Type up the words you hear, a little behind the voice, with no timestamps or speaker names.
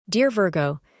Dear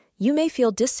Virgo, you may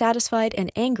feel dissatisfied and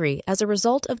angry as a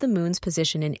result of the moon's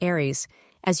position in Aries,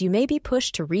 as you may be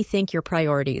pushed to rethink your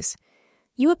priorities.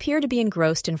 You appear to be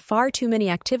engrossed in far too many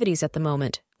activities at the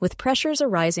moment, with pressures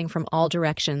arising from all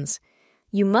directions.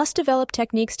 You must develop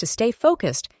techniques to stay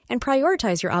focused and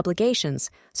prioritize your obligations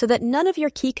so that none of your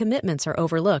key commitments are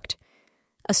overlooked.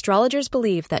 Astrologers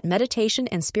believe that meditation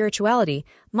and spirituality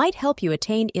might help you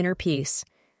attain inner peace.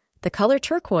 The color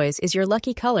turquoise is your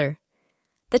lucky color.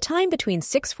 The time between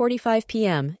 6:45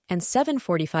 p.m. and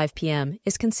 7:45 p.m.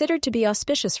 is considered to be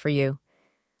auspicious for you.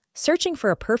 Searching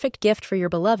for a perfect gift for your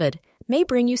beloved may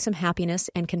bring you some happiness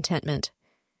and contentment.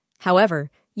 However,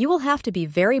 you will have to be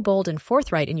very bold and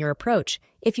forthright in your approach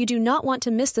if you do not want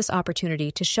to miss this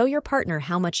opportunity to show your partner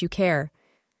how much you care.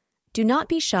 Do not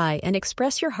be shy and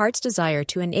express your heart's desire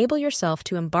to enable yourself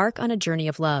to embark on a journey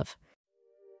of love.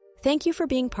 Thank you for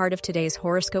being part of today's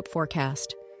horoscope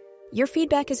forecast. Your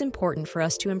feedback is important for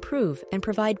us to improve and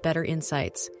provide better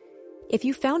insights. If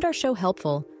you found our show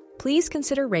helpful, please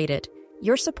consider rate it.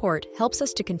 Your support helps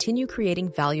us to continue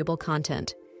creating valuable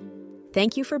content.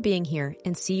 Thank you for being here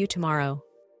and see you tomorrow.